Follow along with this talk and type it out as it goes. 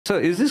So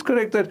is this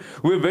correct that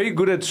we're very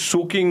good at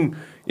soaking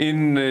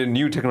in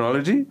new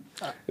technology?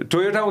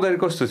 Toyota उदाहरण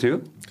कस्तो थियो?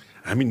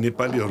 हामी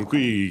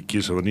नेपालीहरुकै के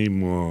छ भने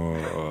म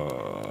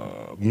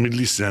मिडल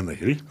इस्ट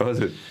जाँदाखेरि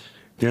हजुर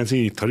त्यहाँ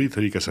चाहिँ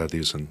थरी-थरीका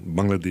साथीहरु छन्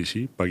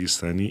बंगलादेशी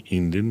पाकिस्तानी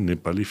इन्डियन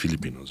नेपाली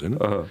फिलिपिनोज हैन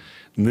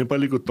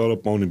नेपालीको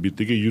तलब पाउने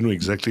बित्तिकै you know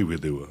exactly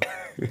where they were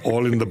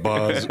all in the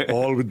bars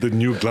all with the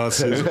new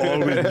glasses all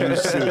with new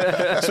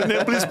so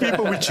Nepalese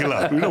people we chill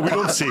out we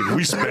don't save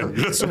we spend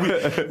so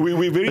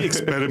we very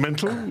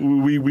experimental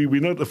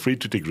we're not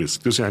afraid to take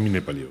risks त्यसै हामी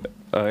नेपाली हो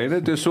हैन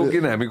त्यो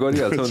सोकिन हामी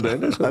गरिहाल्छौँ नि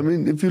हैन I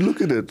mean if you look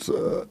at it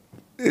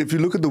if you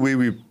look at the way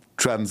we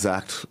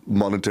transact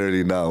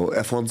monetarily now,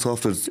 F1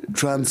 Soft has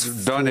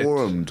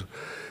transformed.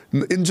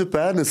 In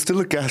Japan, it's still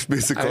a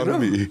cash-based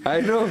economy.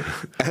 I know.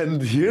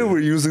 And here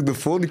we're using the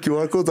phone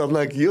QR codes. I'm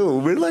like, yo,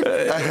 we're like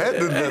ahead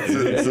in that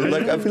sense. So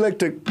like, I feel like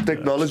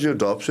technology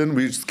adoption,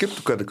 we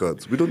skipped credit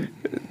cards. We don't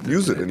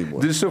use it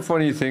anymore. This is a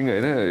funny thing.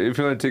 If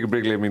you want to take a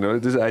break, let me know.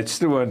 I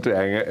still want to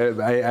hang.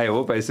 I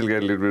hope I still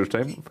get a little bit of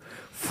time.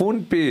 Phone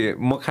pay,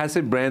 म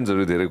खासै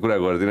ब्रान्ड्सहरु धेरै कुरा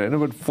गर्दिन हैन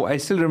but I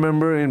still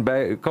remember in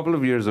a couple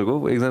of years ago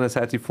एकजना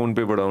साथी phone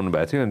पे बाट आउनु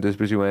भएको थियो अनि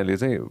त्यसपछि उहाँले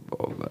चाहिँ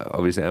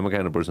obviously I'm a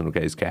kind of person who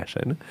carries cash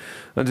हैन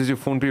अनि त्यसपछि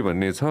फोन पे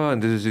भन्ने छ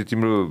अनि त्यसपछि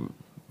तिम्रो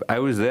I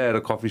was there at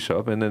a coffee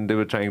shop and then they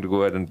were trying to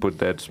go ahead and put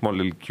that small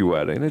little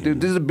QR Hahn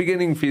this is the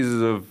beginning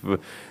phases of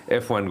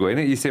F1 go हैन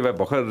e-सेवा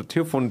भर्खर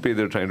थियो phone पे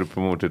they were trying to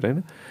promote it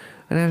Hahn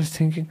and I was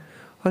thinking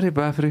अरे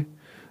बाफ रे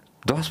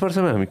 10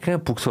 वर्षमा हामी कहाँ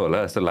पुग्छ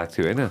होला जस्तो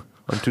लाग्थ्यो हैन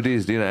On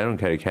today's day, I don't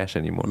carry cash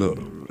anymore. No,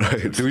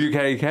 right. Do you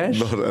carry cash?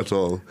 Not at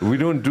all. We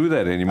don't do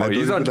that anymore.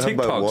 He's on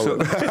TikTok. So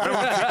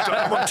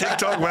I'm on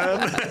TikTok, man.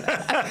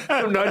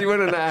 I'm not even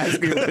going to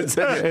ask you.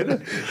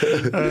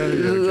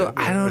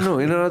 I don't know.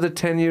 In another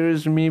 10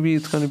 years, maybe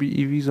it's going to be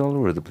EVs all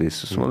over the place.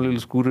 Small little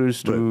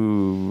scooters to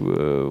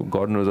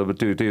God knows. अब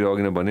त्यो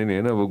अघि नै भने नि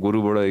हैन अब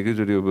गोरुबाट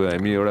एकैचोटी अब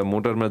हामी एउटा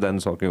मोटरमा जान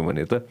सक्यौं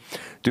भने त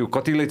त्यो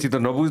कतिलाई चित्त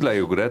नबुझ्ला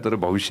यो कुरा तर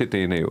भविष्य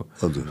त्यही नै हो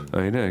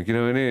हैन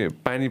किनभने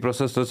पानी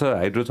प्रशस्त छ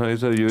हाइड्रो छ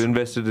so you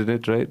invested in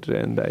it, right?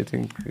 And I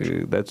think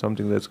that's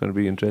something that's going to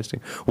be interesting.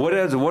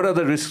 What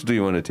other risks do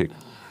you want to take?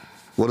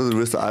 What are the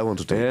risks I want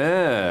to take?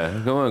 Yeah,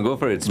 come on, go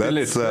for it.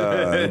 Spill it.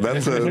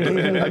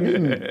 I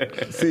mean,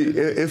 see,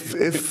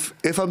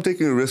 if I'm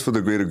taking a risk for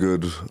the greater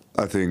good,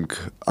 I think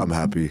I'm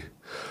happy.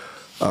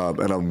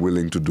 And I'm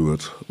willing to do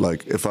it.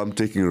 Like, if I'm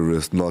taking a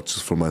risk, not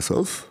just for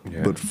myself,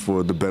 but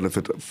for the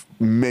benefit of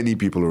many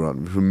people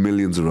around me, for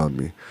millions around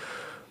me,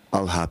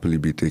 I'll happily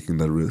be taking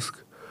that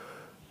risk.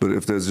 But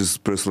if there's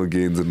just personal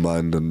gains in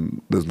mind, then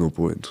there's no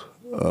point.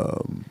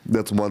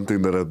 That's one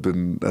thing that I've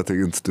been, I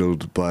think,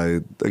 instilled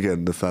by,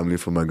 again, the family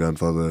from my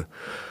grandfather,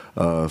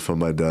 from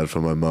my dad,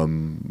 from my mom,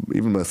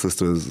 even my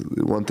sisters.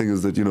 One thing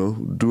is that,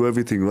 do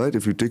everything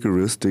right. If you take a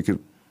risk, take it.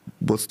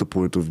 What's the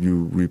point of you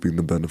reaping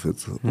the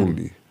benefits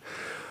only?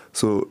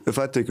 So if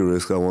I take a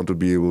risk, I want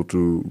to be able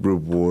to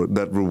reward.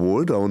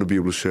 I want to be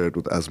able to share it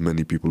with as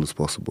many people as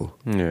possible.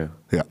 Yeah.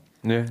 Yeah.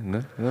 Yeah, no,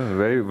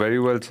 very, very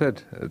well said.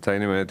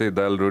 चाहिने भने त्यही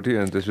दाल रोटी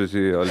अनि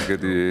त्यसपछि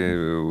अलिकति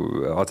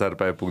अचार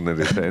पाए पुग्ने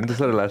रहेछ हैन त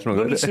सर लास्टमा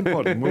गएर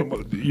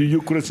यो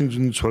कुरा चाहिँ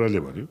जुन छोराले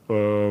भन्यो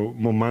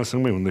म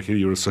मासँगमै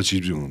हुँदाखेरि एउटा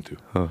सचिवजी हुनुहुन्थ्यो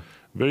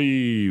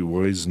very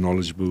wise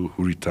knowledgeable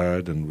who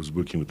retired and was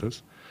working with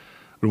us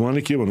र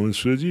उहाँले के भन्नुहुन्छ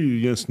सुरजी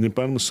यहाँ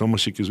नेपालमा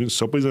समस्या के छ भने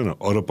सबैजना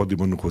अरबपति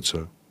बन्न खोज्छ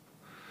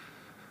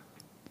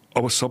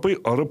अब सबै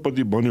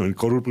अरबपति बन्यो भने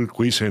करोडपति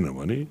कोही छैन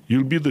भने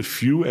you'll be the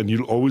few and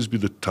you'll always be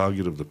the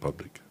target of the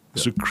public.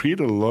 So create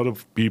a lot of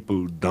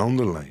people down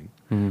the line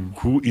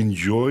who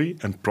enjoy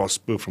and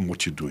prosper from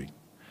what you're doing.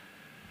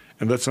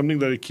 And that's something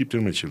that I keep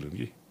telling my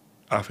children.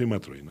 आफै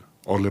मात्र हैन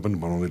अरूले पनि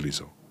बनाउँदै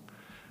लैजाऊ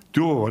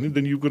त्यो हो भने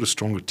then you've got a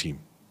stronger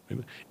team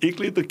हैन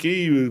एकलै त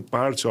केही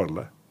पहाड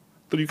चढ्ला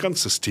तर you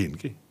can't sustain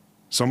के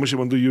समस्या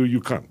भन्दा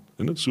you can't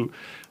Hahn so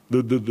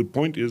the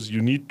point is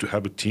you need to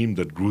have a team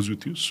that grows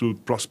with you so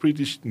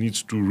prosperity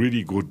needs to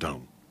really go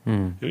down.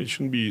 It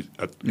shouldn't be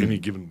at any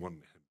given one.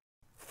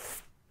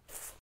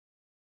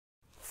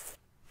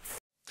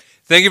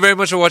 Thank you very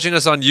much for watching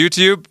us on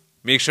YouTube.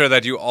 Make sure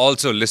that you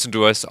also listen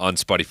to us on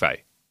Spotify.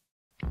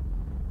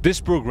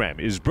 This program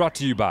is brought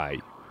to you by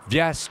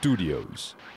Vyas Studios.